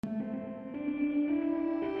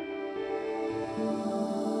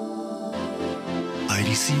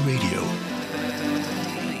Blues-IDC Radio,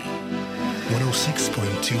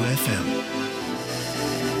 106.2 FM.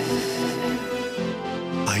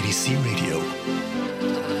 IDC Radio,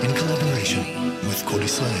 in collaboration with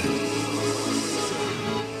Deslauriers.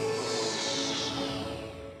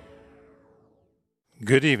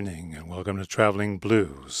 Good evening and welcome to Traveling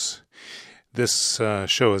Blues. This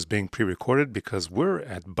show is being pre-recorded because we're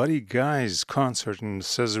at Buddy Guy's concert in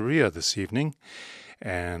Caesarea this evening,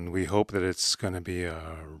 and we hope that it's going to be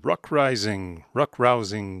a ruck-rousing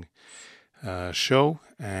show,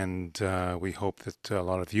 and we hope that a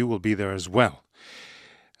lot of you will be there as well.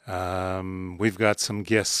 We've got some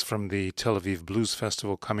guests from the Tel Aviv Blues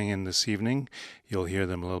Festival coming in this evening. You'll hear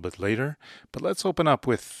them a little bit later. But let's open up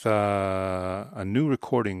with a new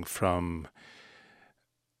recording from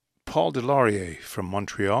Paul Deslauriers from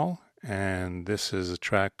Montreal. And this is a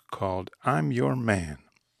track called I'm Your Man.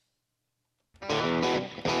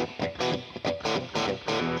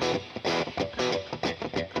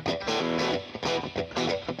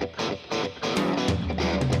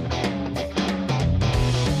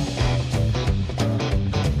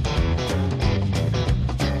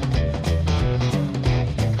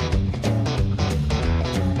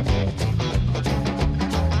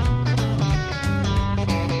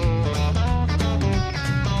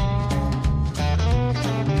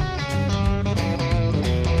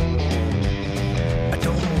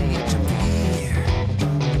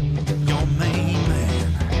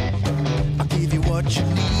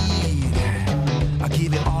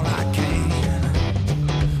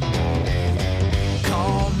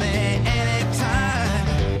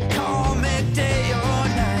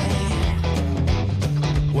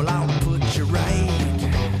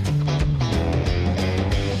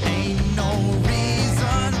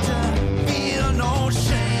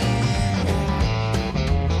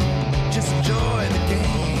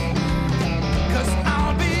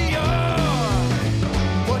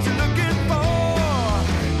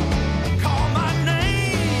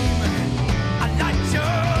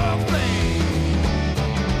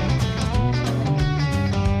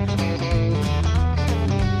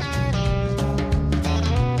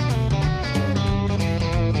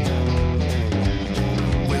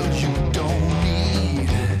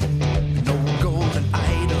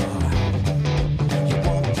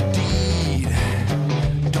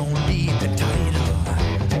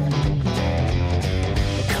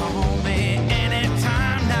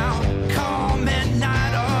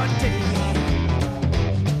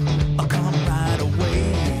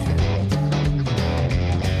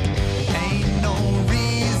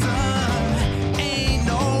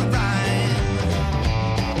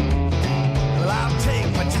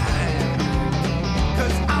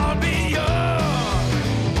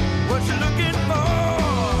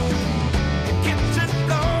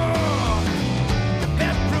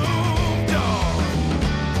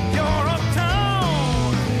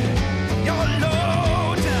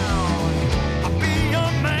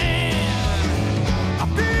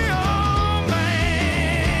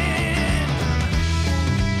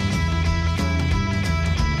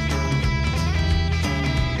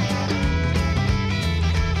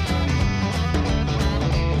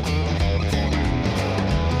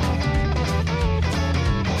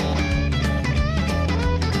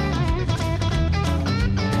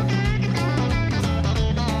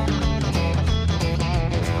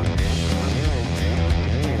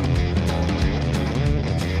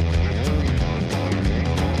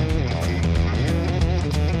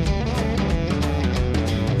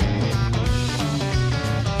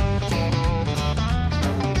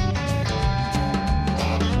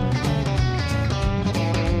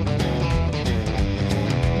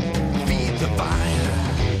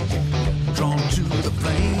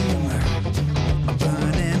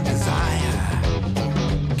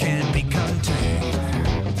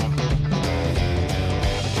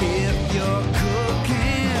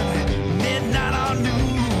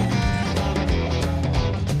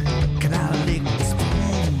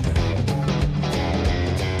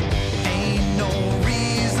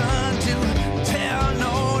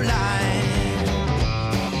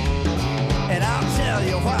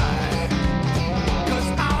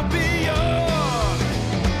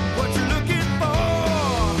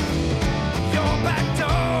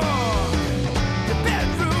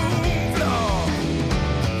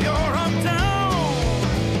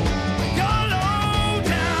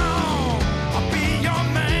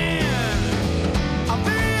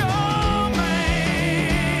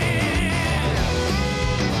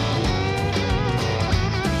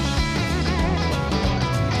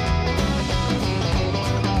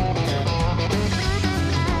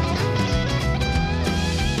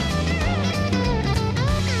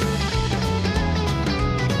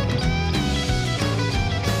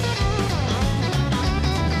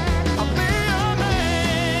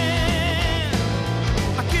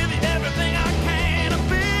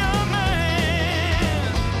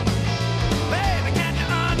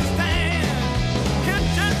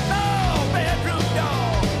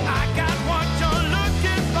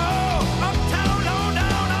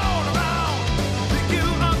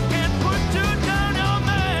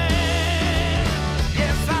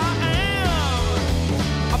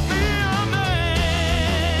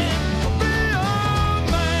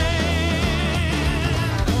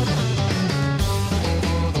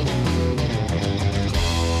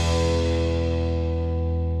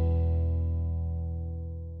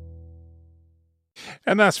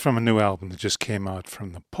 And that's from a new album that just came out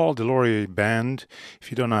from the Paul Deslauriers band.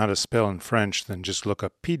 If you don't know how to spell in French, then just look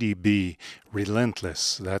up PDB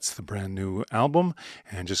Relentless. That's the brand new album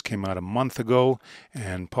and just came out a month ago.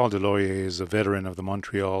 And Paul Deslauriers is a veteran of the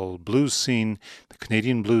Montreal blues scene, the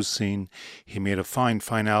Canadian blues scene. He made a fine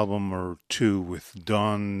album or two with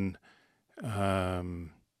Dawn, I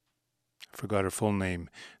forgot her full name,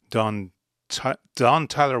 Dawn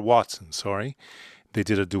Tyler Watson, sorry. They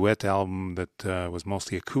did a duet album that was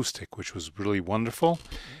mostly acoustic, which was really wonderful,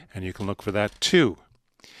 and you can look for that too.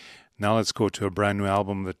 Now let's go to a brand new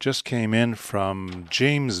album that just came in from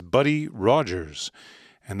James Buddy Rogers,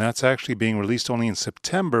 and that's actually being released only in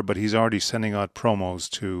September, but he's already sending out promos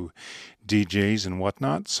to DJs and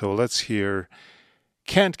whatnot. So let's hear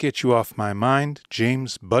Can't Get You Off My Mind,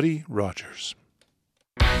 James Buddy Rogers.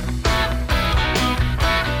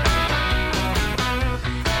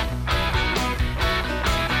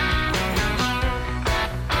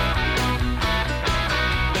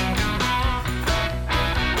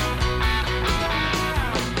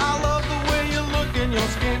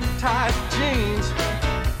 Tight jeans,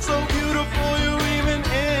 so beautiful you're even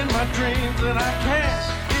in my dreams, and I can't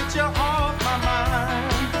get you off my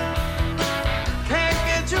mind. Can't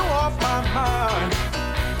get you off my mind.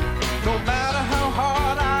 No matter how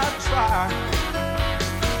hard I try,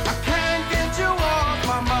 I can't get you off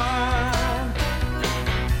my mind.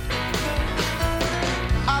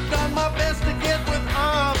 I've done my best to get with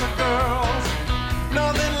other girls,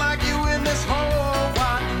 nothing like you in this whole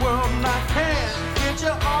wide world, and I can't get you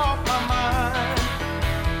off my mind.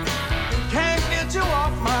 Can't get you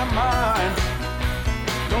off my mind.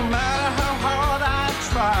 No matter how hard I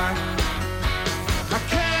try, I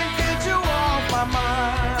can't get you off my mind.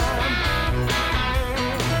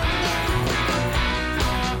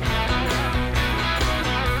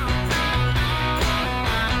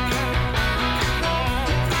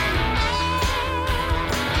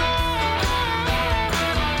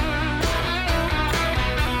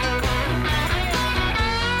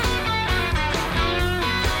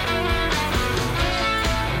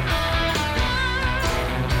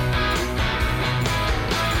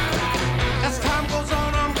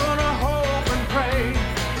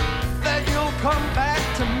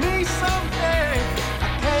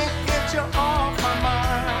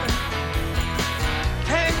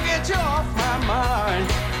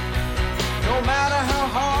 No matter how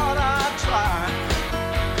hard I try,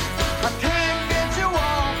 I can't get you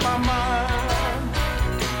off my mind.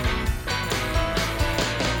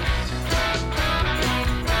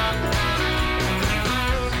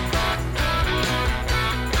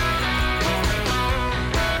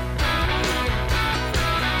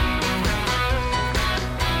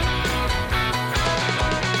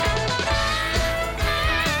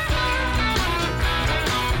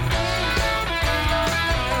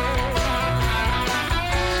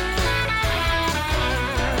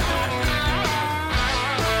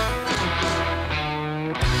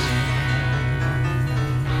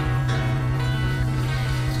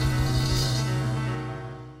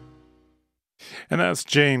 And that's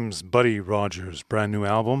James Buddy Rogers' brand new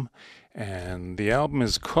album. And the album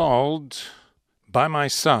is called By My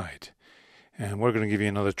Side. And we're going to give you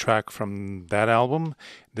another track from that album.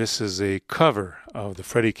 This is a cover of the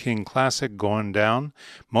Freddie King classic, Going Down.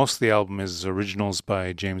 Most of the album is originals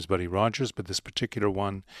by James Buddy Rogers, but this particular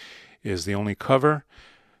one is the only cover.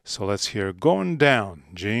 So let's hear Going Down,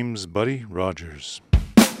 James Buddy Rogers.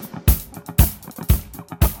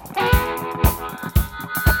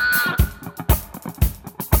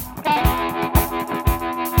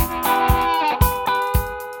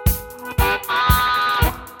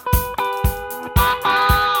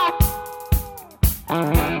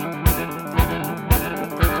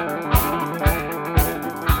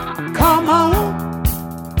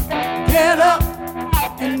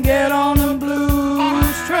 Get on the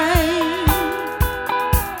blues train.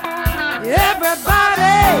 Everybody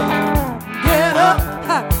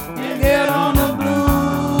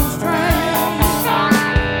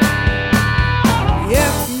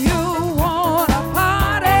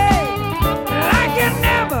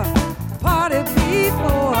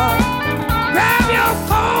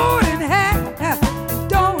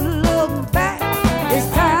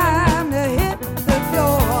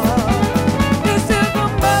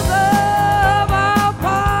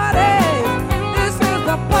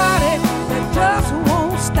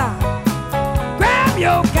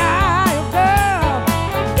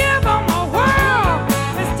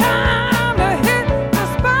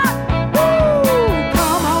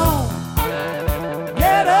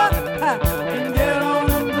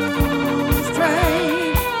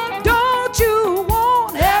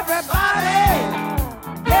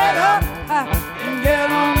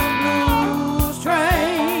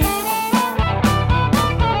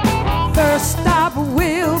stop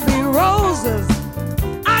will be roses.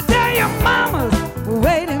 I tell your mamas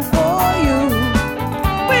waiting for you.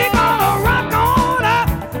 We're gonna rock on up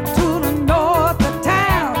to the north of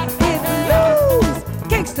town. Hit blues,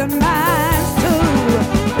 Kingston mines too.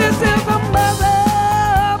 This is the mother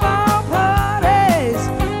of all parties.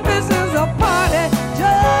 This is a party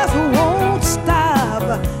just won't stop.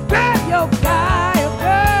 Grab your guy or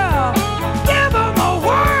girl, give 'em a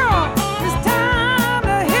whirl. It's time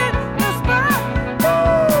to hit the spot.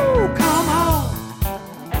 Ooh, come on,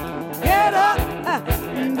 get up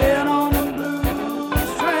and get on the blues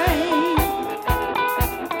train.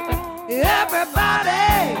 Everybody,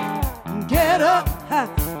 get up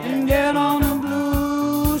and get on the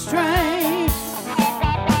blues train.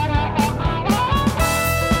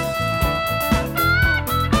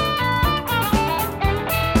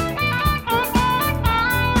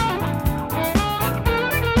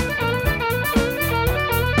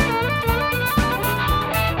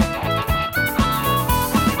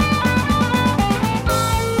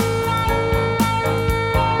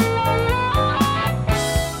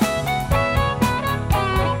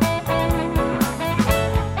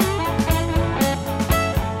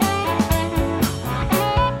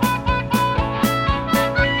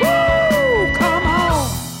 Woo, come on,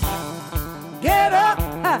 get up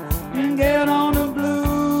and get on the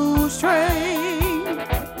blues train.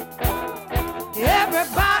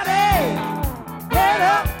 Everybody, get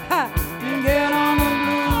up and get on the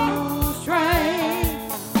blues train.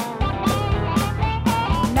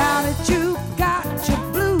 Now that you got your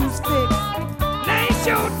blues fixed, lace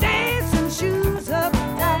your dancing shoes up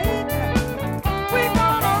tight. We're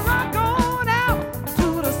gonna rock on out to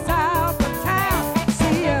the south of town.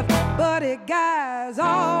 See if Buddy Guy's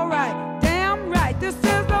all right. Damn right, this is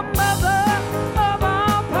the mother of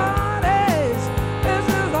all parties. This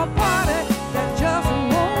is a party that just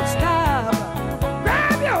won't stop.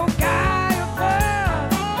 Grab your guy or girl,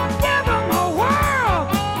 give 'em a whirl.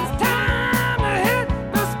 It's time to hit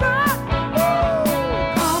the spot. Woo,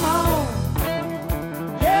 come on,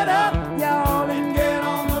 get up, y'all, and get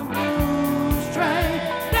on the blues train.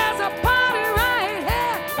 There's a party right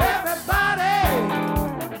here. Everybody,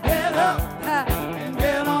 get up and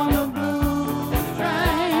get on the blues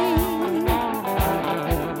train.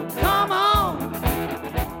 Come on,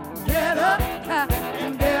 get up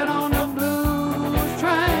and get on the blues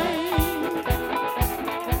train.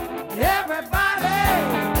 Everybody,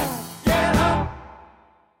 get up.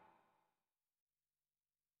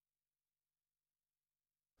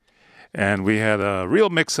 And we had a real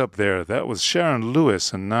mix-up there. That was Sharon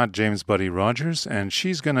Lewis and not James Buddy Rogers. And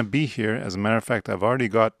she's going to be here. As a matter of fact, I've already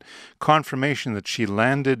got confirmation that she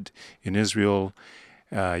landed in Israel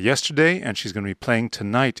yesterday, and she's going to be playing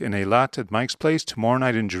tonight in Eilat at Mike's Place, tomorrow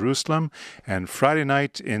night in Jerusalem, and Friday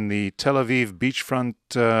night in the Tel Aviv beachfront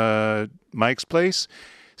Mike's Place.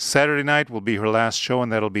 Saturday night will be her last show,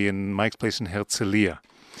 and that'll be in Mike's Place in Herzliya.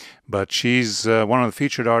 But she's one of the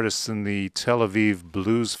featured artists in the Tel Aviv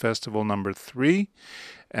Blues Festival #3.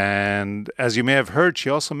 And as you may have heard, she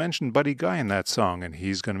also mentioned Buddy Guy in that song, and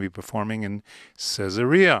he's going to be performing in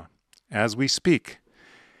Caesarea as we speak.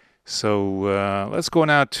 So let's go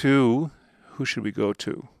now to, who should we go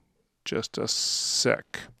to? Just a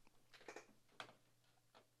sec.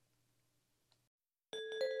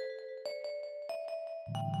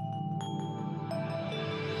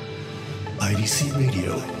 IDC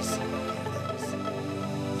Radio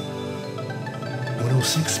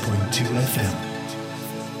 106.2 FM.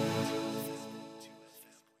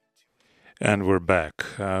 And we're back.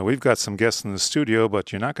 We've got some guests in the studio,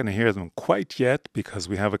 but you're not going to hear them quite yet because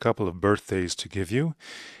we have a couple of birthdays to give you.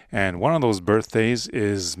 And one of those birthdays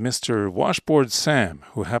is Mr. Washboard Sam,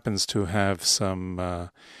 who happens to have some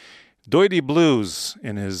doity blues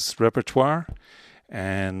in his repertoire.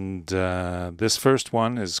 And this first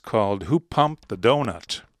one is called Who Pumped the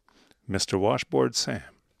Donut? Mr. Washboard Sam.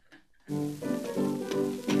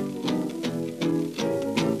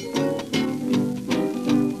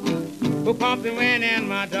 Who pumped the wind in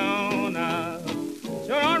my donut?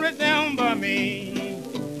 Sure don't resemble me.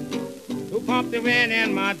 Who pumped the wind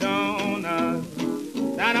in my donut?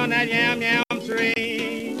 Down on that yam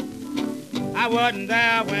tree. I wasn't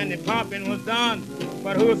there when the pumping was done,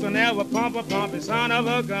 but whosoever pump a son of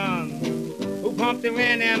a gun. Who pumped the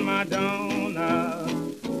wind in my donut?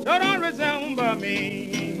 Sure don't resemble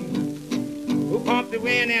me. Who pumped the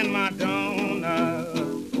wind in my donut?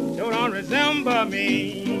 Sure don't resemble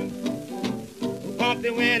me. Who pumped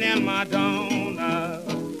the wind in my donut?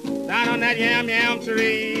 Down on that yam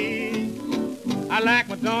tree. I like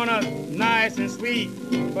my donuts nice and sweet,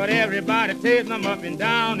 but everybody tastes them up and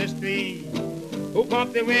down the street. who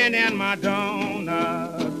pump the wind in my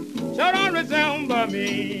donut, sure don't resemble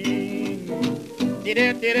me.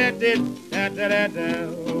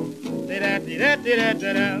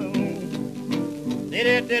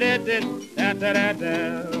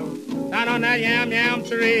 Down on that yam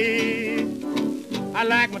tree, I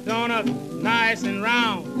like my donuts nice and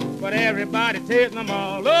round, but everybody tastes them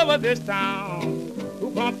all over this town.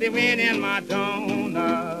 Who pump the wind in my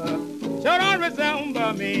donut, sure don't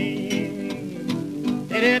resemble me.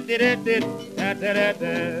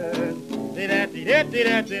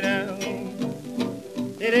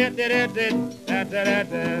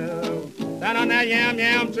 Down on that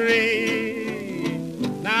yam tree.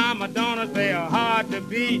 Now my donuts, they are hard to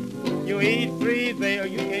beat. You eat three,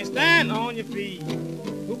 you can't stand on your feet.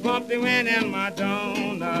 Who pump the wind in my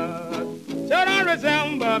donut, sure don't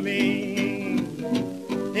resemble me.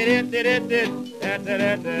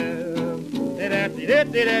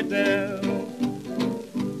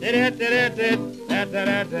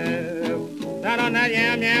 Down on that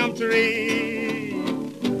yam tree,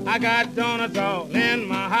 I got donuts all in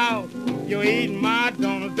my house. You eat my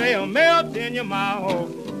donuts, they'll melt in your mouth.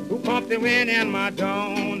 Who pump the wind in my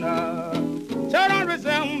donut, sure don't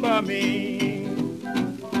resemble me.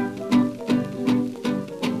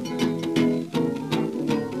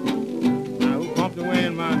 Now who pump the wind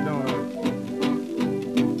in my donut,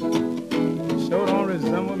 sure don't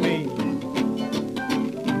resemble me.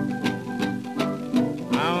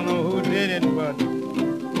 I don't know who did it, but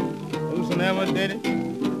whosoever did it,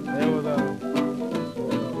 there was a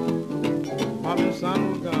poppin' sun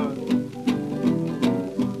was gone.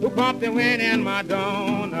 Who pumped the wind in my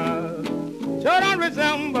donut, sure don't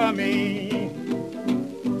resemble me.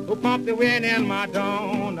 Who pumped the wind in my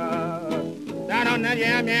donut, down on that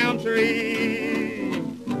yam tree.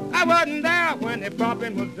 I wasn't there when the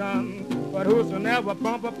pumping was done, but whosoever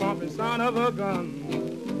pumping son of a gun.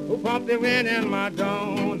 Who pumped the wind in my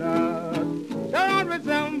donut, sure don't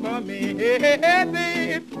resemble me. Hey,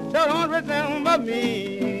 babe, sure don't resemble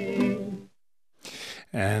me.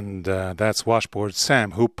 And that's Washboard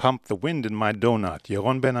Sam, who pumped the wind in my donut.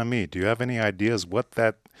 Yaron Ben-Ami, do you have any ideas what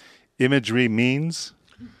that imagery means?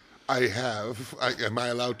 I have. Am I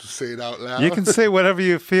allowed to say it out loud? You can say whatever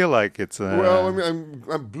you feel like. It's well, I mean,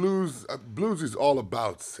 I'm blues. Blues is all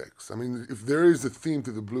about sex. I mean, if there is a theme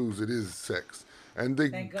to the blues, it is sex. And they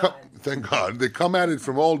thank God they come at it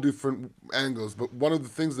from all different angles. But one of the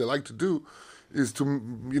things they like to do is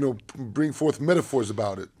to bring forth metaphors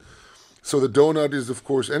about it. So the donut is, of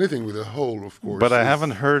course, anything with a hole, of course. But I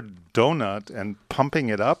haven't heard donut and pumping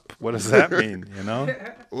it up. What does that mean,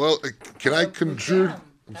 Well, can I conjure...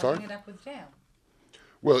 I'm sorry? Pumping it up with jam.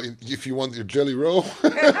 Well, if you want your jelly roll.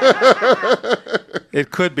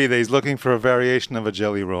 It could be that he's looking for a variation of a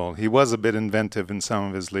jelly roll. He was a bit inventive in some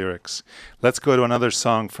of his lyrics. Let's go to another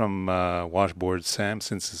song from Washboard Sam,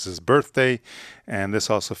 since it's his birthday. And this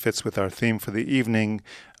also fits with our theme for the evening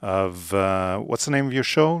of, what's the name of your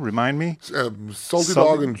show? Remind me? Salty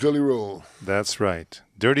Dog and Jelly Roll. That's right.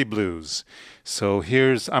 Dirty Blues. So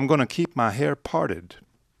here's I'm Gonna Keep My Hair Parted.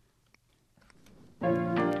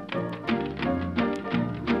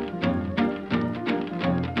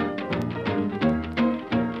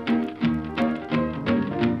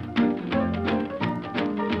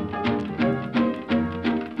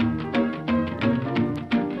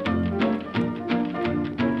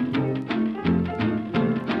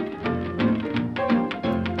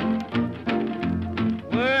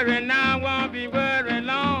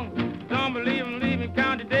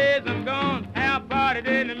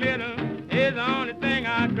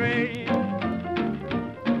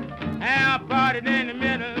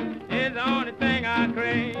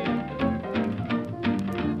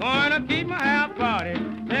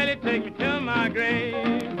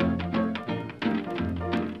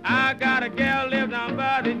 I got a gal lives down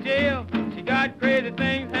by the jail. She got crazy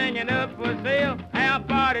things hanging up for sale. Half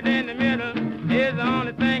parted in the middle is the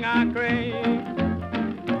only thing I crave.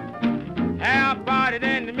 Half parted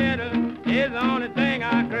in the middle is the only thing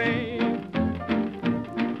I crave.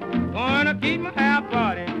 Gonna keep my half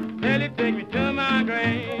party till it take me to my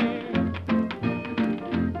grave.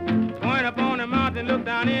 Going up on the mountain, look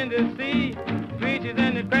down in the sea. Creatures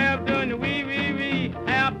and the crabs doing the wee wee wee.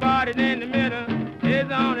 Half parted in the middle is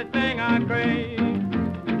the only thing I crave.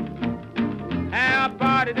 Half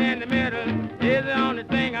parted in the middle is the only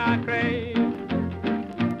thing I crave.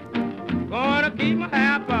 Gonna keep my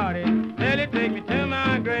half party till it take me to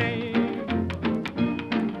my grave.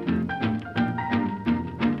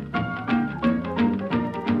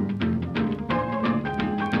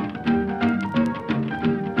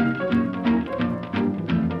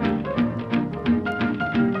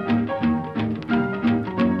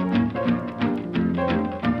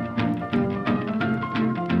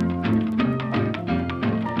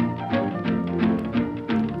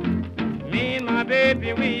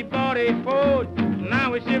 me we bought a boat.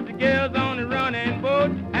 Now we ship the girls on the running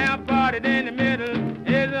boat. Have parties in the middle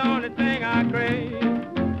is the only thing I crave.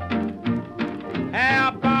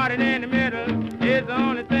 Have parties in the middle is the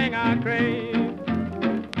only thing I crave.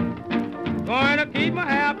 Going to keep my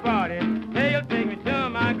half party till you take me to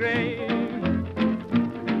my grave.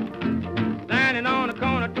 Standing on the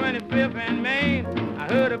corner 25th and Main,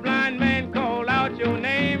 I heard a blind man call out your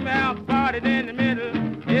name. Half party in the middle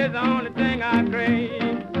is the only thing I crave.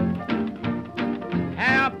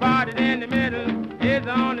 Half party in the middle is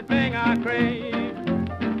the only thing I crave.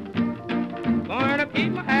 Going to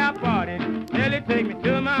keep my half party till you take me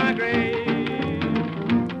to my grave.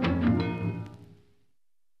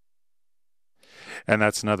 And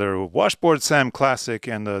that's another Washboard Sam classic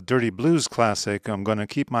and a Dirty Blues classic. I'm going to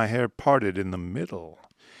keep my hair parted in the middle.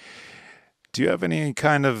 Do you have any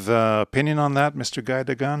kind of opinion on that, Mr. Guy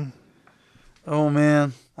Dagan? Oh,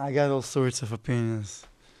 man, I got all sorts of opinions.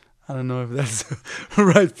 I don't know if that's the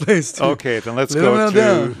right place to... Okay, then let's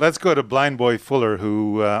go to Blind Boy Fuller,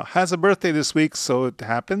 who has a birthday this week, so it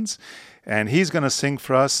happens. And he's going to sing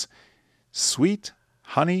for us Sweet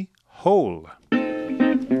Honey Hole.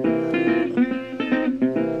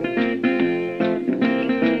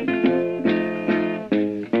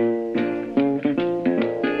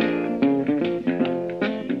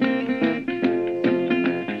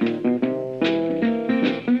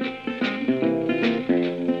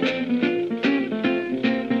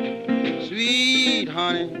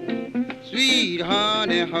 Sweet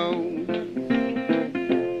honey hole.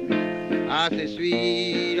 I say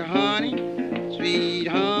sweet honey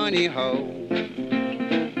hole.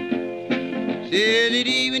 Says it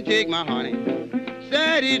even take my honey,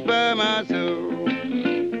 satisfy my soul.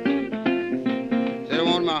 Said I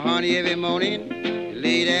want my honey every morning,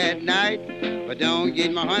 late at night, but don't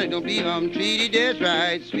get my honey, don't believe I'm treated just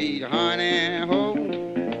right. Sweet honey hole,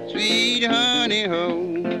 sweet honey hole.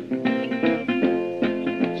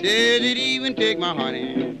 Says it even take my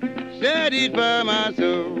honey, satisfy my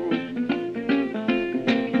soul.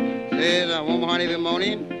 Says I want my honey every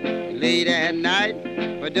morning, late at night,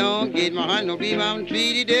 but don't get my honey, don't believe I'm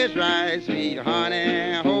treated just right. Sweet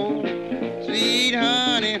honey ho, sweet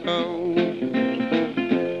honey ho.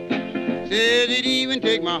 Says it even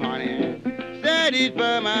take my honey,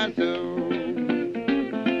 satisfy my soul.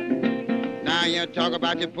 Now you talk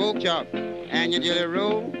about your pork chop and your jelly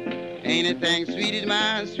roll. Ain't anything sweet as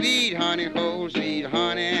my sweet honey hole, sweet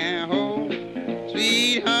honey hole,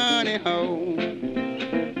 sweet honey hole.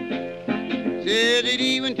 Says it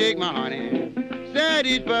even take my honey,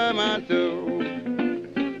 satisfy my soul.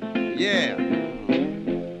 Yeah.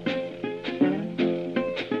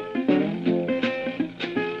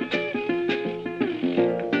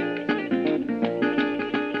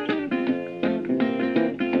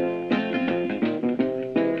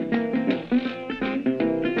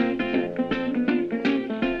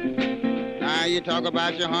 You talk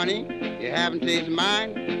about your honey, you haven't tasted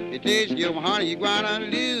mine. You taste your honey, you're gonna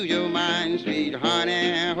lose your mind. Sweet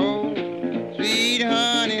honey ho, sweet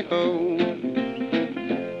honey ho.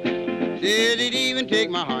 Says it even take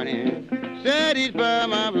my honey, satisfy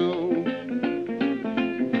my blow.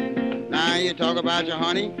 Now you talk about your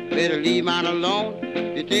honey, better leave mine alone.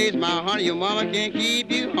 You taste my honey, your mama can't keep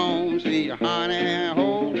you home. Sweet honey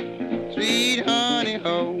ho, sweet honey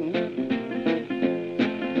ho.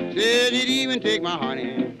 Says it even take my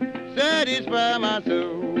honey, satisfy my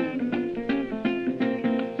soul.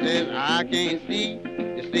 Says I can't see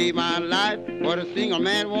to save my life. What a single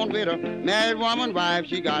man won't with a married woman wife.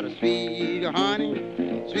 She got a sweet honey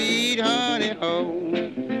ho.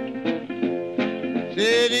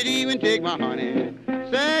 Says it even take my honey,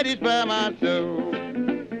 satisfy my soul.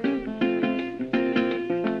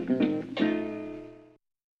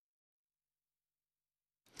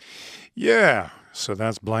 Yeah. So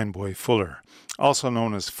that's Blind Boy Fuller, also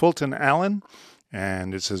known as Fulton Allen,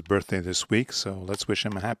 and it's his birthday this week, so let's wish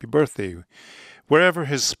him a happy birthday, wherever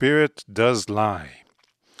his spirit does lie.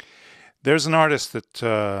 There's an artist that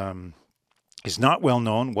is not well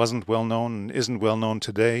known, wasn't well known, and isn't well known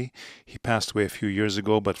today. He passed away a few years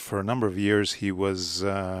ago, but for a number of years he was,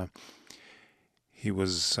 I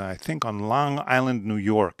think, on Long Island, New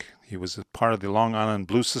York. He was a part of the Long Island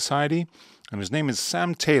Blues Society. And his name is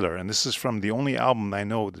Sam Taylor, and this is from the only album I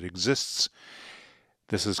know that exists.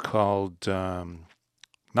 This is called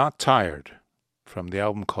Not Tired, from the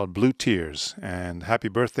album called Blue Tears. And happy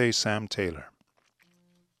birthday, Sam Taylor.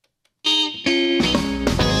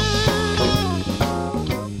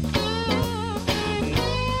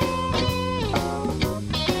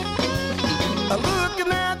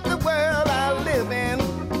 Looking at the world I live in,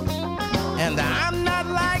 and I'm not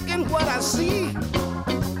liking what I see.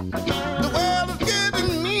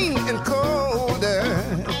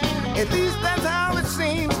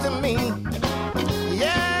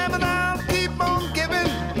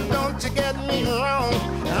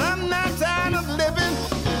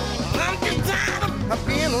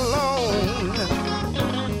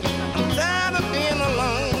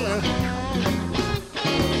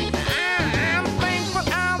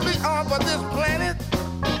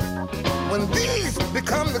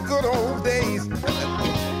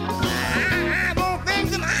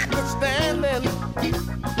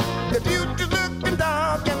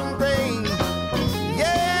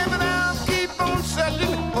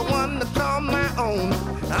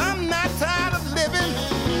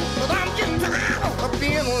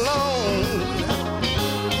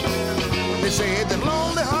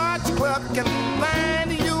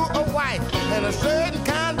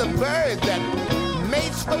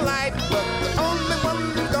 mates for life, but the only one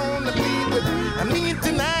who's gonna be with me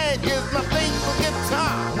tonight is my faithful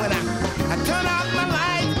guitar. When I turn out my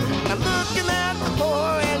light, I'm looking at the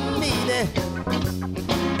poor and needy,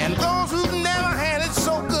 and those who've never had it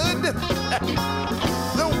so good.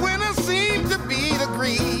 The winners seem to be the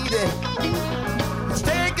greedy. It's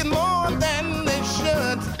taking more than they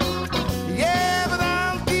should. Yeah, but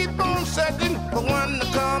I'll keep on searching for one to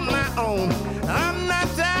call my own. I'm not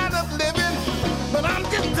tired of living, but I'm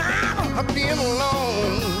just tired of being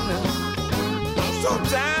alone. I'm so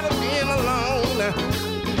tired of being alone.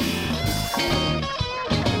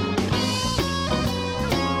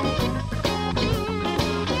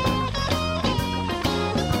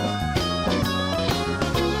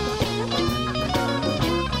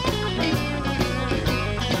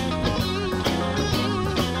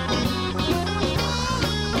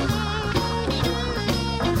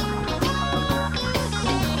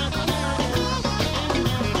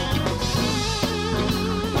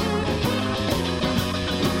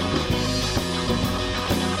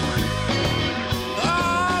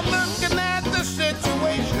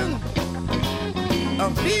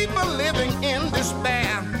 Of people living in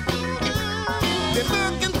despair, they're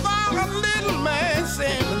looking for a little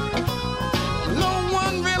mercy. No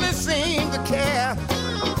one really seems to care.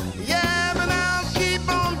 Yeah, but I'll keep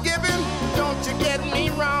on giving, don't you get me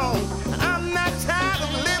wrong. I'm not tired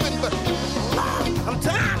of living, but I'm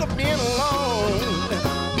tired of being alone.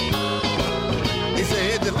 They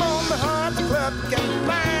said the Lonely Hearts Club can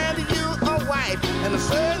find you a wife and a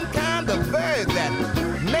certain kind of bird that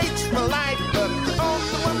mates for life, but the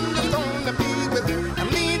only one that's gonna be with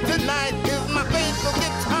me tonight is my faithful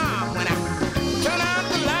guitar. When I turn out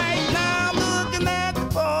the light, now I'm looking at the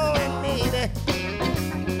poor and needy,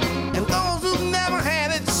 and those who've never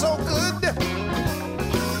had it so good.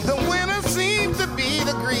 The winner seems to be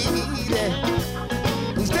the greedy,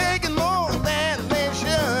 who's taking more than they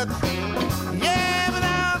should. Yeah, but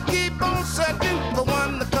I'll keep on searching for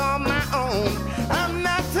one to call my own. I'm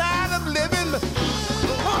not tired of living, but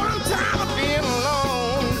I'm tired of being alone.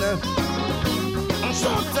 I'm so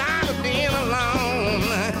tired of being alone.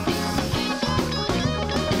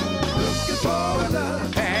 Looking for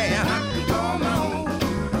love, hey, I can call my own.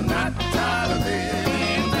 I'm not tired of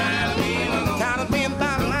being alone. Tired of being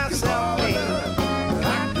by myself, hey. I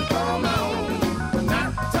can call my own. I'm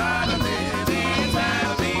not tired of being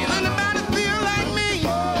alone. Anybody feel like me?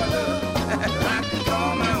 I can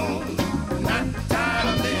call my own. I'm not tired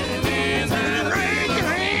of being alone. Raise your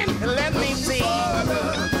hand and let me see. I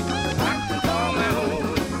can call my own.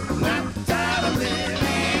 I'm not tired of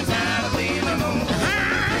being alone.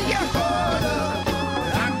 Higher.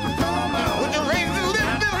 I can call my own. Would you raise it a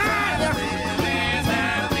little bit higher?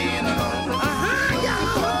 Higher.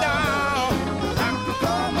 Down. I can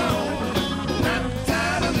call my own. Not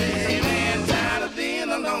tired of being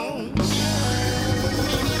alone.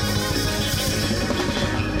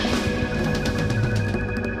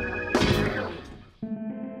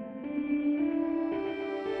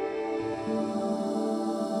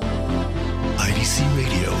 IDC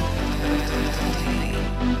Radio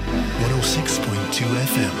 106.2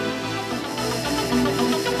 FM.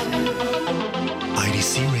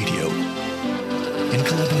 IDC Radio in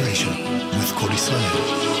collaboration with Deslauriers.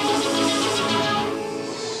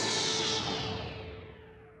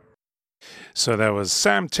 So that was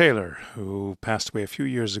Sam Taylor, who passed away a few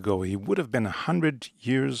years ago. He would have been 100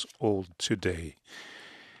 years old today.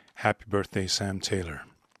 Happy birthday, Sam Taylor.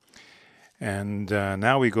 And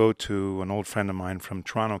now we go to an old friend of mine from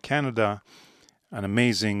Toronto, Canada, an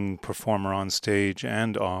amazing performer on stage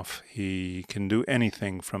and off. He can do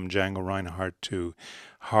anything from Django Reinhardt to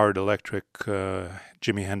hard electric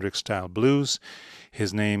Jimi Hendrix-style blues.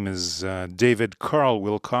 His name is David Carl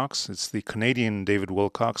Wilcox. It's the Canadian David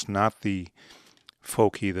Wilcox, not the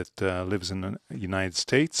folkie that lives in the United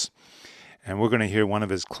States. And we're going to hear one of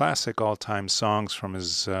his classic all-time songs from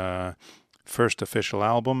his first official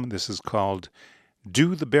album. This is called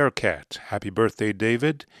Do the Bearcat. Happy birthday,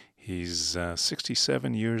 David. He's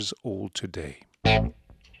 67 years old today.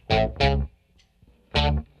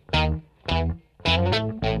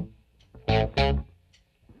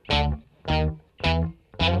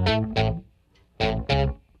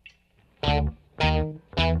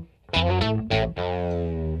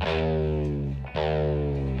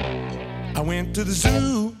 I went to the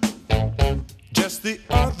zoo just the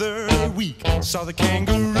other week. Saw the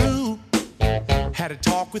kangaroo, had a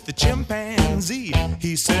talk with the chimpanzee.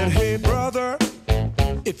 He said, hey brother,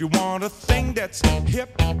 if you want a thing that's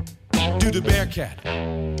hip, do the Bearcat.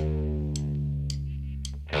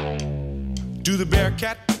 Do the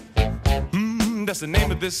Bearcat, that's the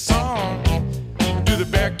name of this song. Do the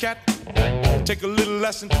bear cat. Take a little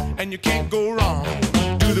lesson and you can't go wrong.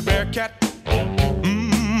 Do the bear cat.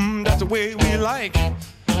 That's the way we like.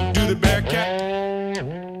 Do the bear cat.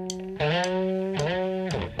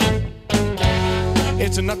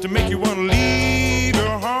 It's enough to make you want to leave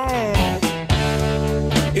your home.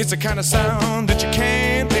 It's the kind of sound that you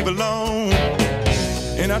can't leave alone.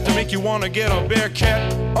 Enough to make you want to get a bear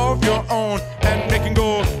cat of your own and make it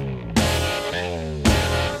go.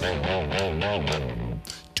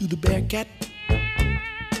 To the bear cat.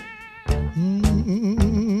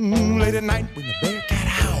 Late at night when the bear cat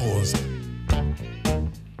howls,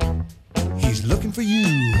 he's looking for you.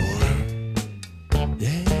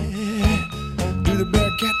 Yeah, do the bear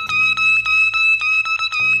cat.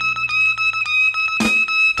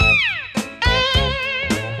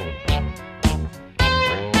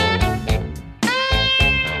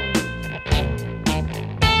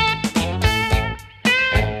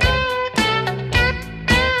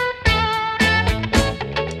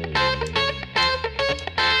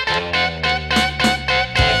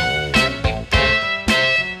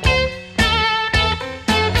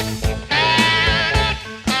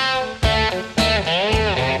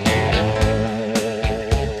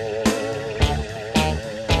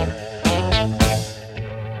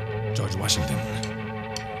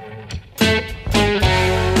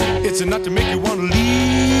 Enough to make you want to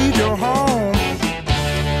leave your home.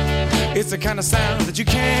 It's the kind of sound that you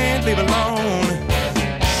can't leave alone.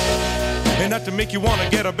 Enough to make you want to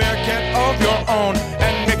get a bear cat of your own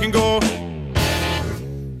and make it go.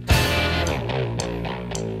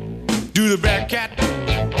 Do the bear cat.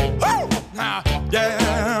 Woo! Ah,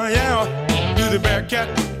 yeah, yeah. Do the bear cat.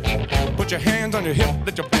 Put your hands on your hip,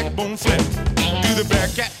 let your backbone flip. Do the bear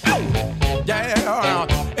cat. Yeah,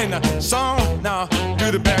 in the song now. Do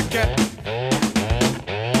the bear cat.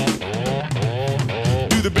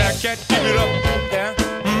 Do the bear cat. Give it up. Yeah.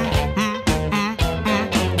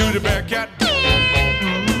 Do the bear cat.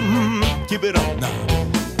 Give it up now.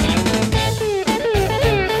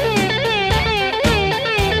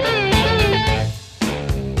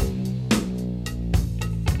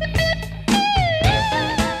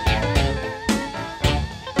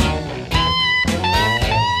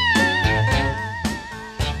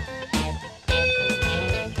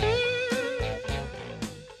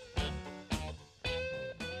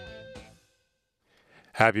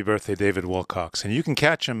 Happy birthday, David Wilcox. And you can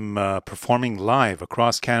catch him performing live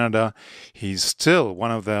across Canada. He's still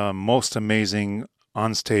one of the most amazing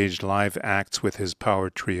onstage live acts with his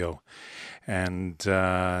power trio. And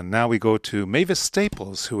now we go to Mavis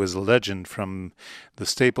Staples, who is a legend from the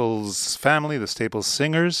Staples family, the Staples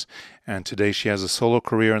Singers. And today she has a solo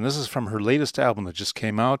career. And this is from her latest album that just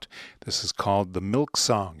came out. This is called The Milk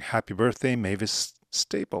Song. Happy birthday, Mavis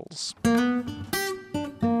Staples.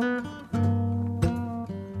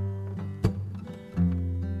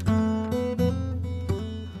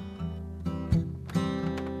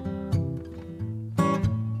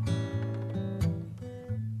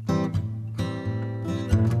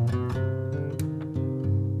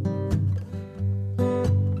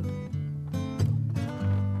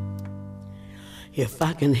 If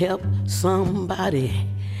I can help somebody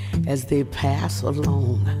as they pass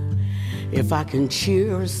along, if I can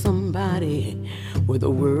cheer somebody with a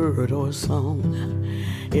word or a song,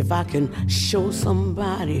 if I can show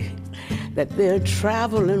somebody that they're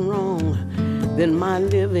traveling wrong, then my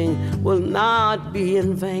living will not be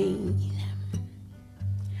in vain.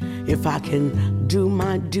 If I can do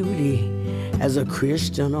my duty as a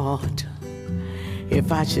Christian ought, if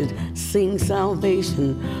I should sing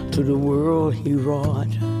salvation to the world he wrought,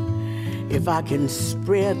 if I can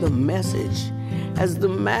spread the message as the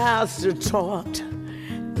Master taught,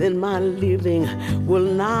 then my living will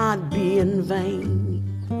not be in vain.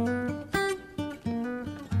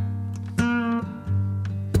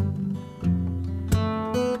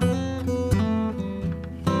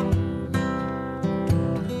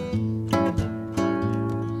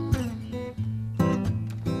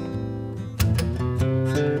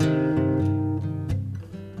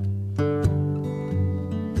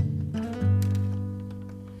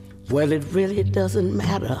 Well, it really doesn't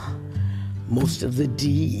matter, most of the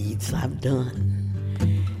deeds I've done.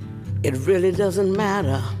 It really doesn't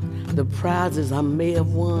matter, the prizes I may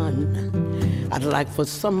have won. I'd like for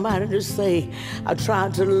somebody to say I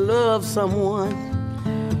tried to love someone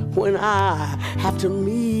when I have to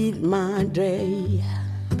meet my day.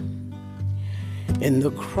 In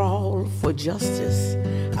the crawl for justice,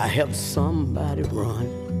 I helped somebody run.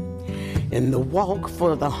 In the walk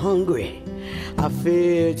for the hungry, I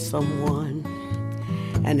fed someone.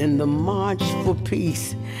 And in the march for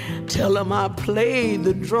peace, tell them I played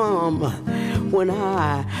the drum when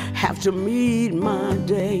I have to meet my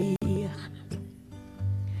day.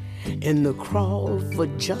 In the crawl for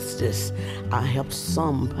justice, I help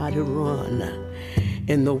somebody run.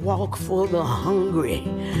 In the walk for the hungry,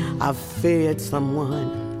 I fed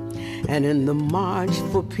someone. And in the march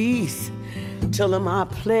for peace, tell them I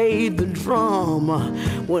played the drum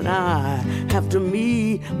when I have to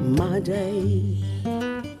meet my day.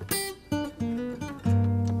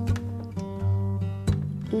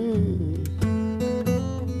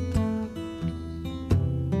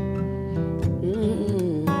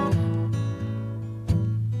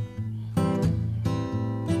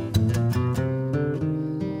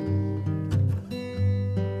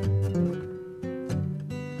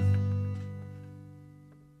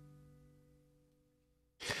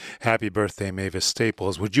 Happy birthday, Mavis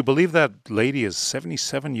Staples. Would you believe that lady is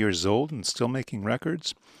 77 years old and still making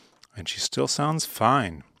records? And she still sounds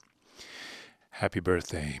fine. Happy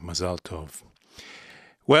birthday, Mazal Tov.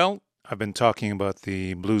 Well, I've been talking about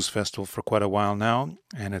the Blues Festival for quite a while now,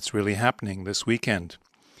 and it's really happening this weekend.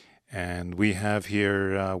 And we have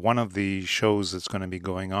here one of the shows that's going to be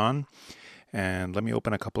going on. And let me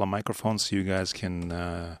open a couple of microphones so you guys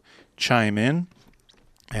can chime in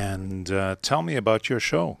and tell me about your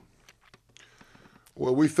show.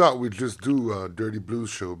 Well, we thought we'd just do a Dirty Blues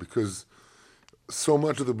show because so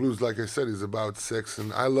much of the blues, like I said, is about sex.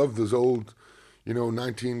 And I love those old,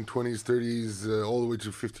 1920s, 30s, all the way to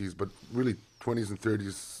 50s, but really 20s and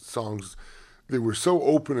 30s songs. They were so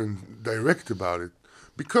open and direct about it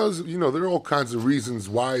because, there are all kinds of reasons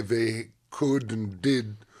why they could and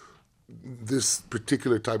did this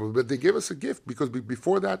particular type of, but they gave us a gift because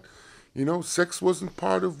before that, sex wasn't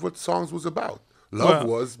part of what songs was about. Love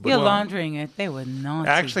was, but... You're laundering it. They were not.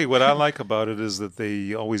 Actually, what I like about it is that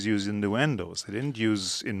they always use innuendos. They didn't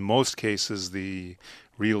use, in most cases, the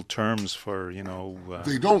real terms for,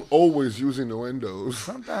 They don't always use innuendos.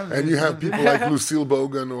 Sometimes and you have people like Lucille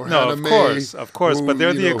Bogan or Hannah May. Of course, but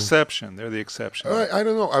they're the exception. They're the exception. I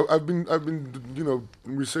don't know. I've been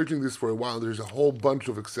researching this for a while. There's a whole bunch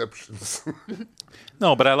of exceptions.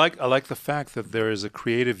 No, but I like the fact that there is a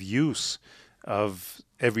creative use of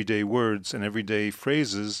everyday words and everyday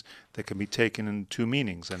phrases that can be taken in two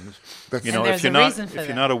meanings. And if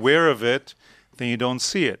you're not aware of it, then you don't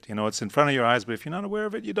see it. It's in front of your eyes, but if you're not aware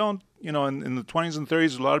of it, you don't. In the 20s and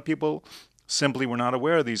 30s, a lot of people simply were not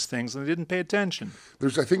aware of these things and they didn't pay attention.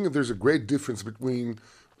 I think that there's a great difference between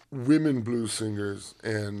women blues singers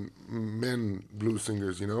and men blues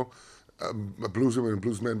singers. Blues women and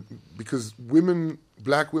blues men, because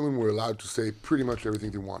black women were allowed to say pretty much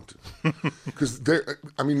everything they wanted. Because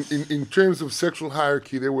in terms of sexual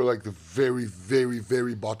hierarchy, they were like the very, very,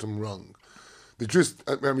 very bottom rung. They just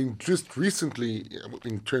recently,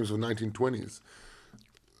 in terms of 1920s,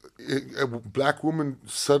 a black woman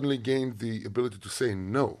suddenly gained the ability to say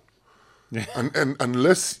no. and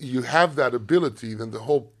unless you have that ability, then the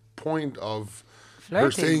whole point of her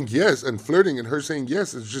saying yes and flirting and her saying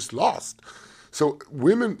yes is just lost. So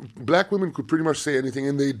black women could pretty much say anything,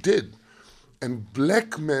 and they did. And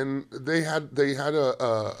black men, they had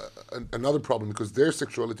another problem because their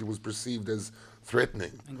sexuality was perceived as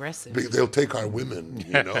threatening, aggressive. They'll take our women,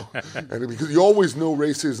 and because you always know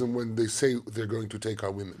racism when they say they're going to take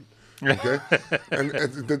our women. Okay,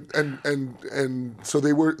 and so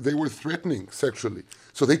they were threatening sexually,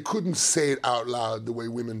 so they couldn't say it out loud the way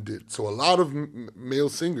women did. So a lot of male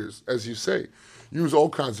singers, as you say, use all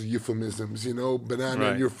kinds of euphemisms. Banana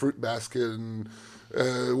in your fruit basket, and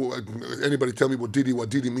anybody tell me what Diddy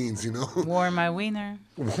means? Wore my wiener.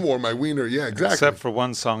 Wore my wiener. Yeah, exactly. Except for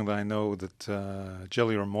one song that I know that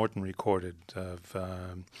Jelly Roll Morton recorded of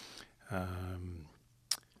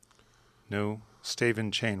Stave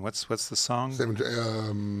and Chain. What's the song?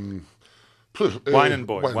 Wine and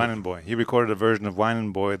Boy. He recorded a version of Wine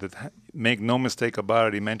and Boy that, make no mistake about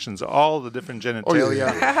it, he mentions all the different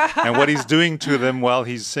genitalia and what he's doing to them while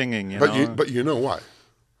he's singing. But you know why?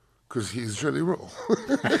 Because he's Jelly Roll.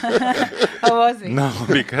 Oh, was he? No,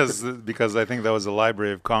 because I think that was a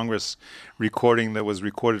Library of Congress recording that was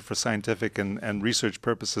recorded for scientific and research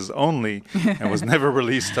purposes only and was never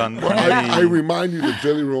released on any... I remind you that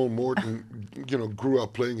Jelly Roll Morton, grew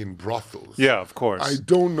up playing in brothels. Yeah, of course. I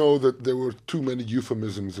don't know that there were too many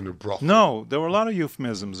euphemisms in a brothel. No, there were a lot of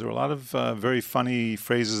euphemisms. There were a lot of very funny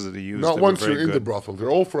phrases that he used. Not once you're in the brothel. They're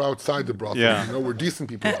all for outside the brothel. Yeah. We're decent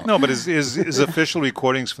people. No, but his official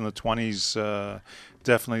recordings from the 20s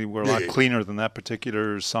definitely were a lot cleaner than that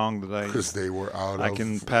particular song that because they were I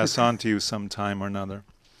can pass on to you sometime or another.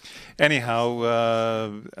 Anyhow,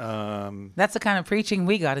 that's the kind of preaching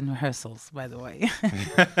we got in rehearsals, by the way.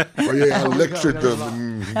 I lectured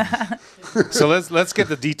them. So let's get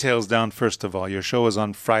the details down first of all. Your show is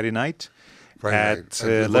on Friday night at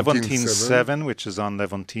 11.7, which is on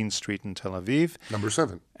Levantine Street in Tel Aviv. Number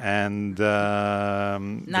 7. And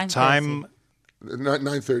the time...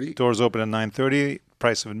 9:30. Doors open at 9:30.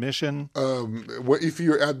 Price of admission? If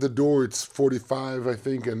you're at the door, it's 45, I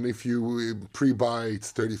think, and if you pre-buy, it's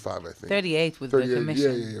 35, I think. 38 with the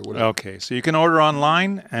commission. Yeah, whatever. Okay, so you can order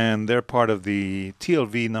online, and they're part of the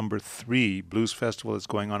TLV number 3 Blues Festival that's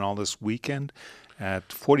going on all this weekend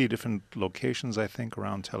at 40 different locations, I think,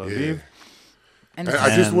 around Tel Aviv. Yeah. And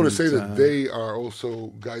I just want to say that they are also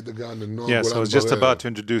Guy Dagan and Noam. Yes, I was just about to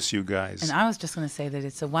introduce you guys. And I was just going to say that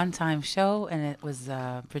it's a one-time show, and it was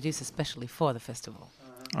produced especially for the festival.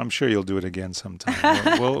 I'm sure you'll do it again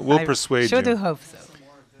sometime. We'll persuade you. Sure do hope so.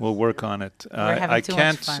 We'll work on it. We're having too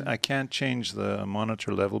much fun. I can't change the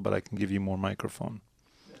monitor level, but I can give you more microphone.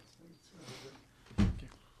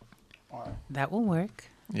 That will work.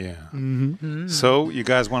 Yeah. Mm-hmm. So you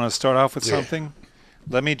guys want to start off with something?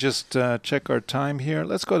 Let me just check our time here.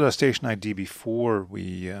 Let's go to a station ID before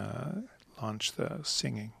we launch the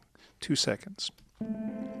singing. 2 seconds.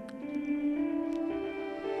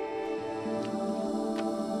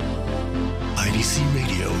 IDC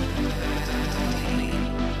Radio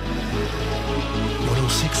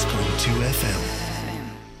 106.2 FM.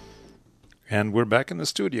 And we're back in the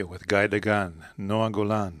studio with Guy Dagan, Noah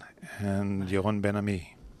Golan, and Yaron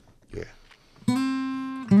Ben-Ami. Yeah.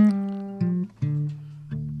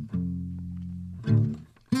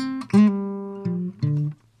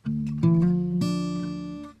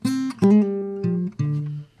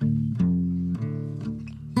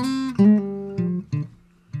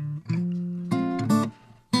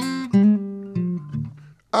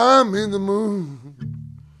 I'm in the mood.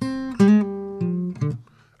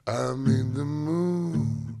 I'm in the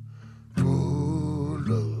mood for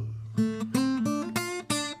love.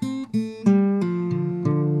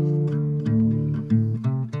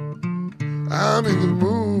 I'm in the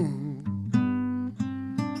mood.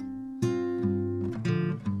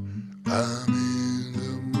 I'm in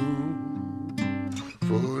the mood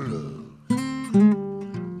for love.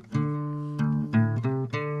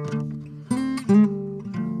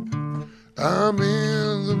 I'm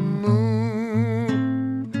in the mood.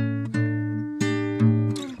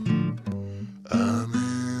 I'm in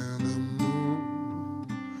the mood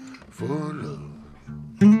for love.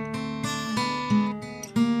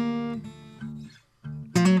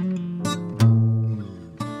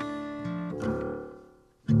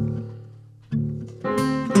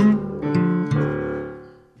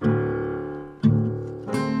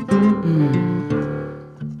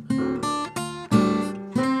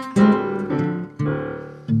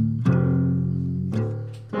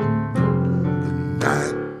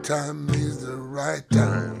 Time is the right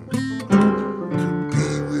time to be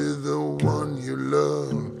with the one you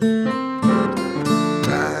love.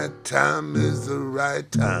 Night time is the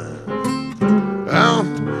right time.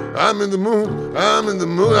 I'm in the mood. I'm in the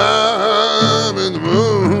mood. I'm in the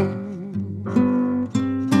mood.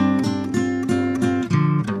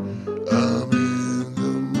 I'm in the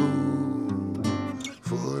mood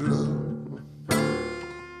for love.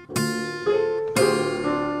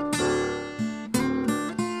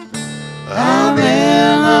 I'm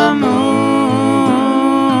in the mood.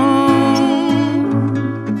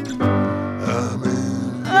 I'm in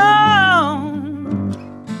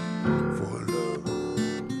for love.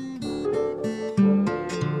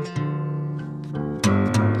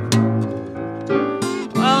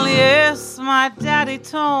 Well, yes, my daddy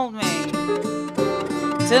told me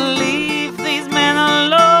to leave these men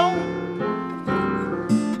alone,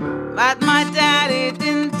 but my daddy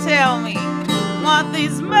didn't tell me what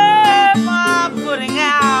these men are putting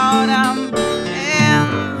out. I'm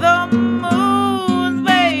in the mood,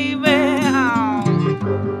 baby.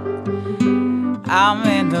 I'm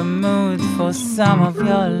in the mood for some of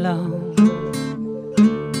your love.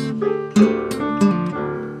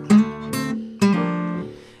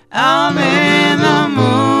 I'm in the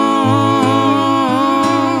mood.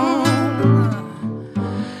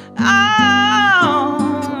 I'm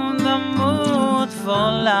in the mood for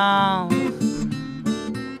love.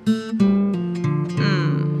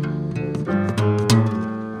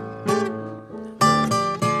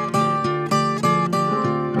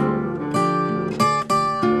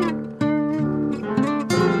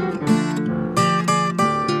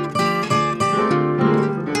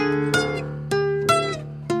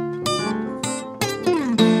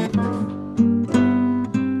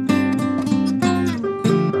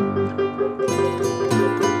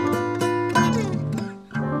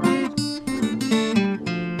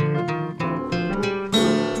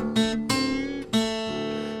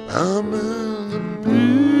 I'm in the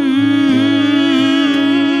mood.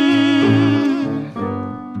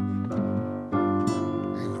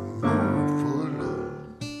 In the mood for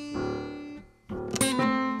love.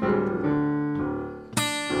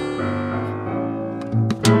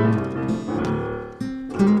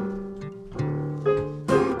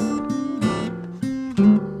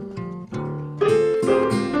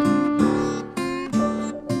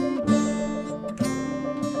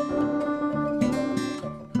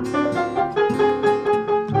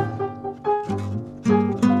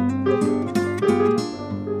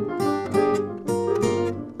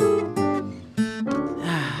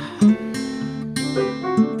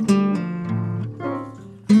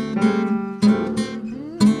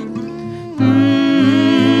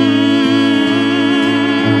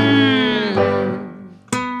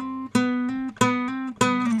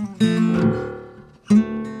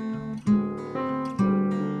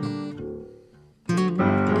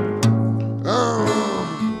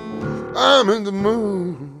 I'm in the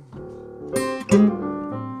mood.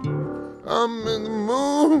 I'm in the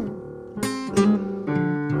mood.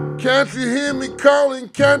 Can't you hear me calling?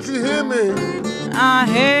 Can't you hear me? I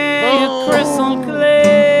hear you crystal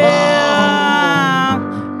clear.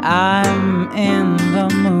 I'm in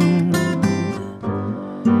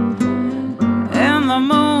the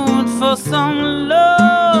mood for some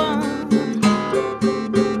love.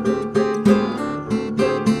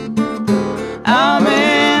 I'm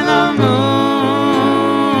in the mood.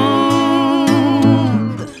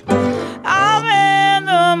 I'm in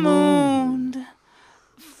the mood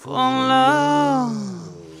for love.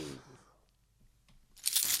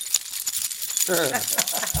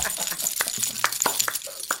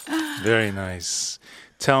 Very nice.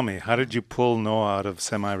 Tell me, how did you pull Noah out of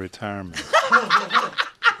semi-retirement?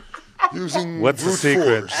 Using What's the brute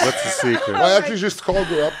secret? force. What's the secret? I actually just called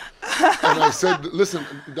her up and I said, "Listen,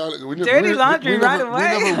 darling, Dirty laundry right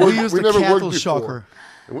away. We used never the worked cattle before. shocker.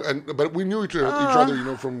 But we knew each other, you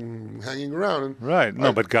know, from hanging around. And Right.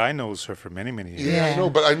 No, but Guy knows her for many, many years. yeah, I know,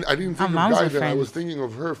 but I didn't think Our of moms Guy were then. I friends. was thinking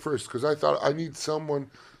of her first because I thought I need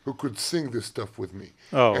someone who could sing this stuff with me.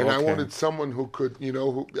 Oh, and I okay. wanted someone who could, you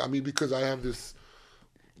know, because I have this.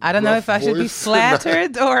 I don't know rough if I should be voice.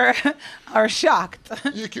 flattered or shocked.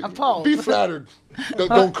 You can Appalled. be flattered.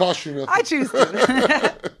 Don't cost you nothing. I choose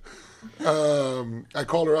to. I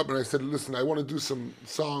called her up and I said, "Listen, I want to do some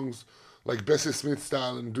songs like Bessie Smith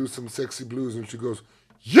style and do some sexy blues." And she goes,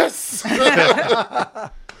 "Yes!"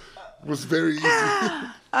 It was very easy.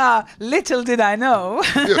 Little did I know.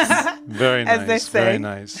 Yes. Very As nice. they say. Very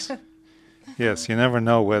nice. Yes, you never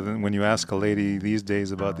know when you ask a lady these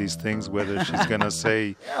days about these things whether she's gonna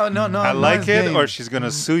say Oh, no, I like nice it game. or she's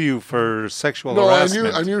gonna sue you for sexual No,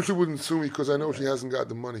 harassment. I knew she wouldn't sue me because I know she hasn't got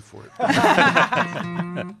the money for it.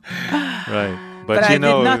 Right. But you I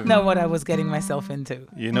know, did not know what I was getting myself into.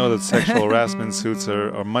 You know that sexual harassment suits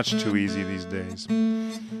are much too easy these days.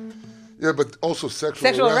 Yeah, but also sexual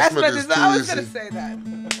Sexual harassment is. too I was easy. going to say that.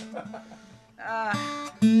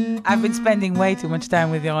 I've been spending way too much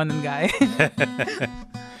time with Yaron and Guy.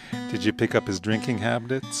 Did you pick up his drinking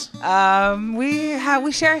habits?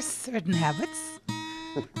 We share certain habits.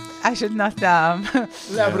 I should not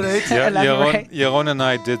Elaborate. Yeah, elaborate. Yaron and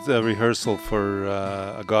I did a rehearsal for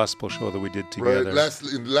a gospel show that we did together. Right, last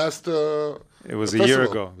It was a festival. year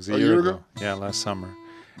ago. It was A year ago? Yeah, last summer.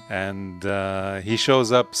 And he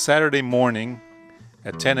shows up Saturday morning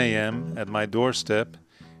at 10 a.m. at my doorstep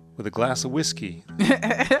with a glass of whiskey,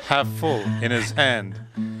 half full, in his hand.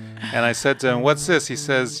 And I said to him, "What's this?" He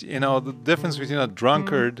says, "You know, the difference between a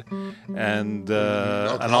drunkard and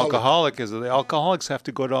an alcoholic is that the alcoholics have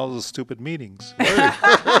to go to all those stupid meetings."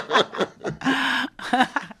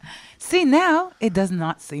 See, now it does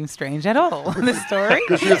not seem strange at all, the story.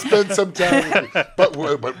 Because she had spent some time. But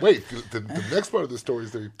wait, the next part of the story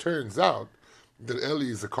is that it turns out that Ellie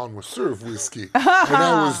is a connoisseur of whiskey, and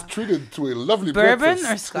I was treated to a lovely Bourbon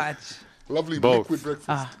breakfast. or scotch? Lovely Both. liquid breakfast.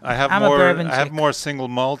 I have I'm a more. bourbon I have chick. more single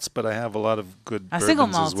malts, but I have a lot of good Single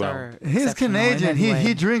bourbons malts as well. are He's exceptional in Canadian. any way.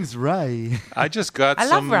 He drinks rye. I just got I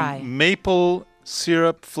love some rye. maple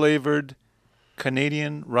syrup flavored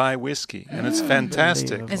Canadian rye whiskey, and it's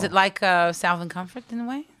fantastic. Is it like Southern Comfort in a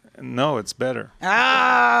way? No, it's better.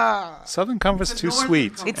 Ah! Southern Comfort's too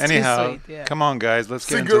sweet. It's too Anyhow, sweet, yeah. come on, guys, let's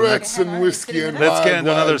get into the next. Cigarettes and whiskey and Let's get wild,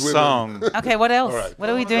 into another wild women. song. Okay, what else? All right. What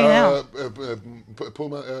are we doing now? Pull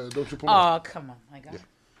my, don't you pull my, Oh, come on, my God.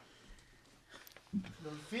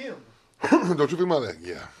 don't you feel my leg?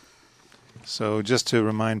 Yeah. So just to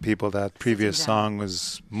remind people, that previous song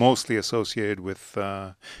was mostly associated with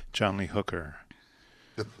John Lee Hooker.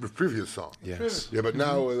 The previous song. Yes. Yeah, but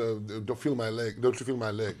now Don't Feel My Leg, Don't You Feel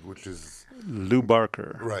My Leg, which is... Lou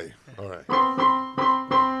Barker. Right, all right.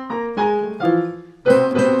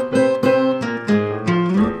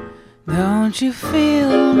 Don't you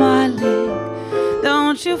feel my leg?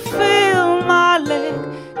 Don't you feel my leg?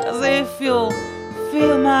 'Cause if you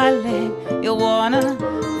feel my leg, you wanna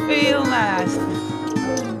feel my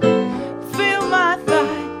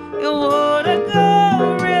thigh. You wanna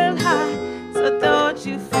go real high. So don't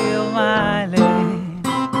you feel my leg?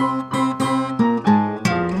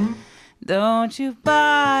 Don't you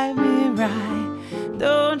buy me right?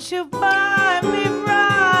 Don't you buy me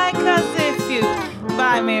right? 'Cause if you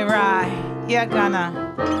buy me right, you're gonna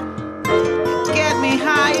get me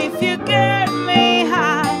high. If you get me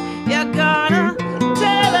high, you're gonna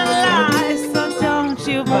tell a lie. So don't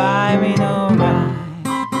you buy me no ride.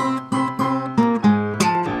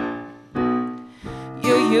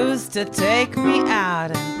 You used to take me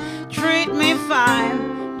out and treat me fine,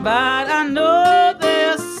 but I know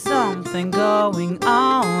there's something going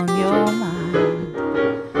on your mind.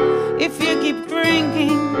 If you keep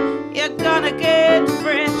drinking, you're gonna get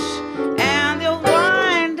fresh, and you'll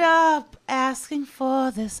wind up asking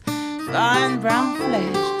for this fine brown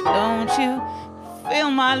flesh. Don't you feel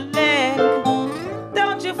my leg?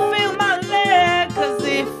 Don't you feel my leg? 'Cause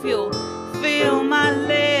if you feel my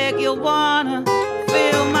leg, you wanna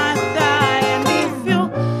feel my thigh. And if you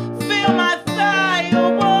feel my thigh, you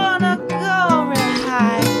wanna go real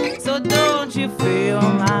high. So don't you feel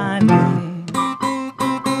my leg?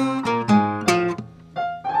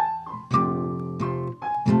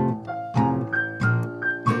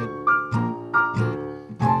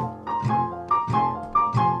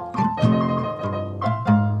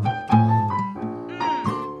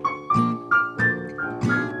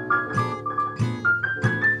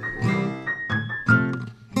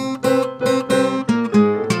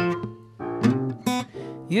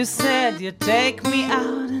 You said you'd take me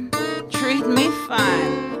out and treat me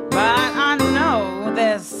fine, but I know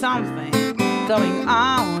there's something going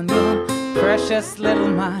on in your precious little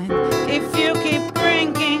mind. If you keep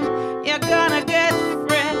drinking, you're gonna get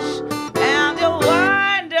fresh, and you'll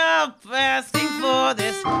wind up asking for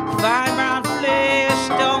this fine brown flesh.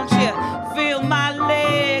 Don't you feel my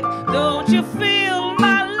leg? Don't you feel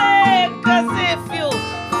my leg? 'Cause if you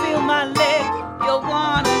feel my leg, you'll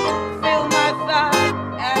wanna feel my thigh.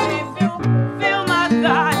 And if you feel my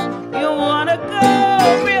thigh, you wanna go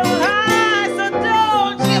real high. So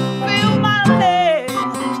don't you feel my leg?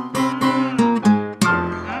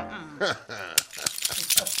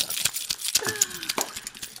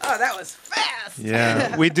 Oh, that was fast.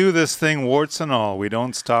 Yeah, we do this thing warts and all. We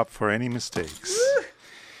don't stop for any mistakes.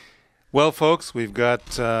 Well, folks, we've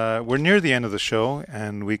got we're near the end of the show,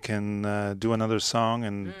 and we can do another song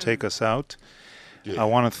and take us out. Yeah. I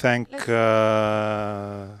want to thank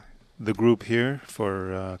the group here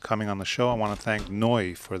for coming on the show. I want to thank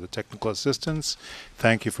Noy for the technical assistance.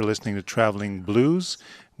 Thank you for listening to Traveling Blues.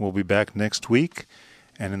 We'll be back next week.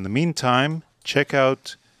 And in the meantime, check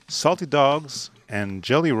out Salty Dogs and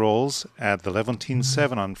Jelly Rolls at the Levantine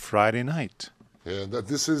 7 on Friday night. Yeah,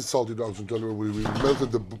 this is Salty Dogs and Jelly Roll. We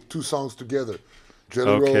melted the two songs together.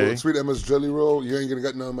 Jelly Roll, Sweet Emma's Jelly Roll. You ain't gonna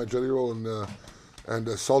get none of my Jelly Roll, and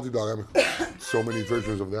Salty Dog. I mean, so many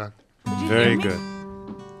versions of that. Very good.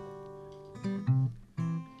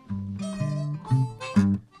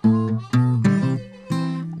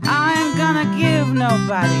 I ain't gonna give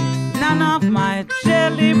nobody none of my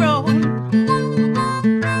Jelly Roll.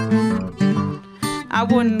 I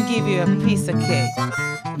wouldn't give you a piece of cake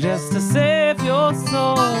just to save your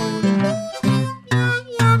soul.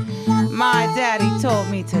 My daddy told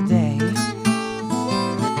me today,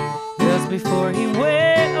 just before he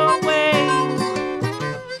went away,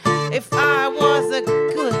 if I was a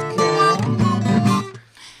good girl,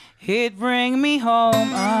 he'd bring me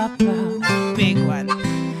home a big one.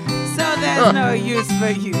 So there's no use for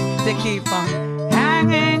you to keep on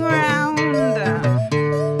hanging around.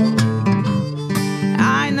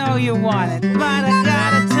 I know you want it, but I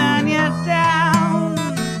gotta turn you down.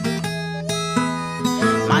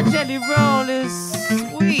 My Jelly Roll is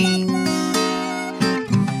sweet,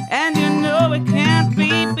 and you know it can't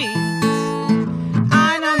be beat.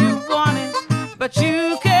 I know you want it, but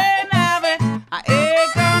you can't have it. I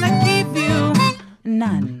ain't gonna give you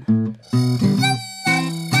none.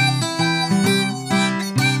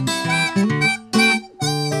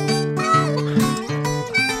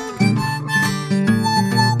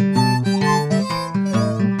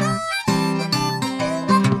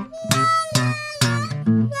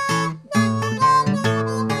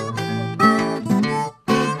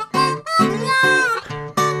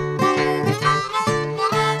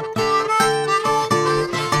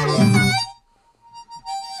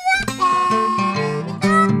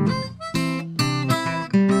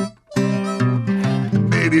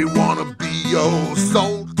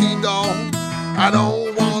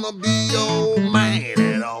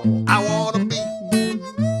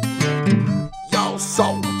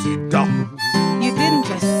 salty dog. You didn't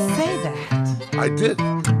just say that. I did.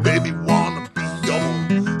 Baby, wanna be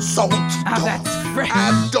your salty dog. Oh, that's fresh.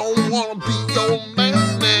 I don't wanna be your man,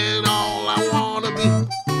 and all I wanna be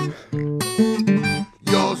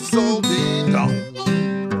your salty dog.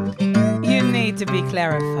 You need to be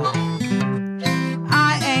clarified.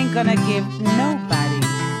 I ain't gonna give nobody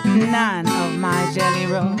none of my jelly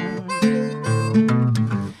roll.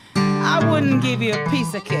 I wouldn't give you a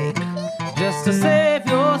piece of cake just to save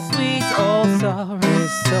your sweet old sorry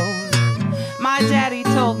soul. My daddy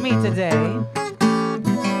told me today,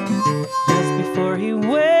 just before he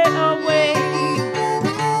went away,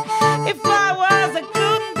 if I was a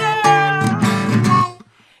good girl,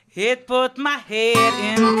 he'd put my head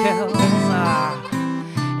in curls.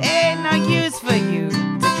 Ain't no use for you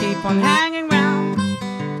to keep on hanging round.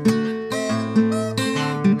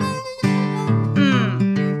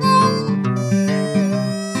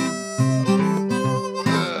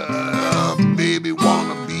 Baby,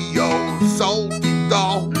 wanna be your salty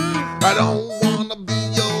dog. I don't wanna be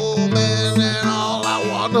your man, and all I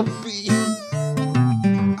wanna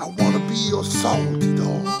be your salty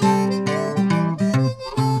dog.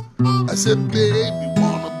 I said, baby,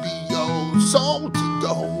 wanna be your salty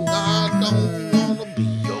dog. I don't wanna be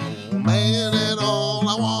your man, and all I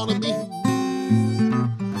wanna be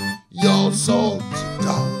your salty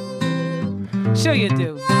dog. Sure you do.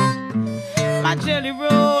 My jelly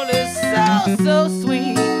roll is so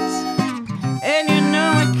sweet, and you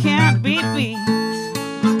know it can't be beat.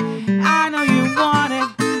 I know you want it,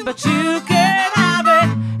 but you can't have it.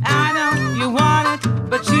 I know you want it,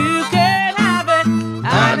 but you can't have it.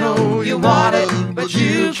 I know you want it, but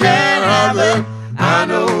you can't have it. I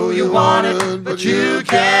know you want it, but you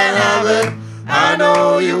can't have it. I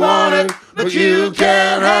know you want it, but you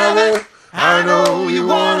can't have it. I know you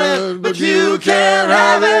want it, but you can't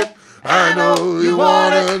have it. I know you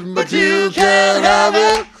want it, but you can't have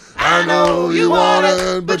it. I know you want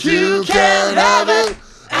it, but you can't have it.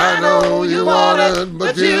 I know you want it,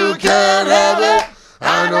 but you can't have it.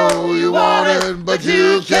 I know you want it, but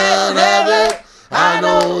you can't have it. I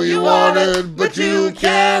know you want it, but you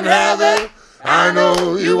can't have it. I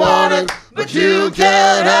know you want it, but you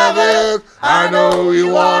can't have it. I know you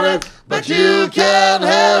want it, but you can't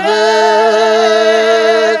have it.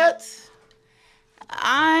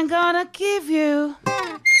 I ain't gonna give you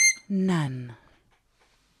none.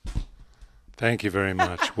 Thank you very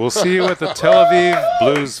much. We'll see you at the Tel Aviv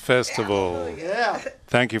Blues Festival. Yeah.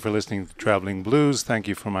 Thank you for listening to Traveling Blues. Thank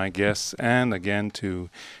you for my guests, and again to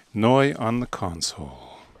Noy on the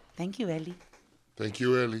console. Thank you, Ellie. Thank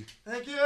you, Ellie. Thank you.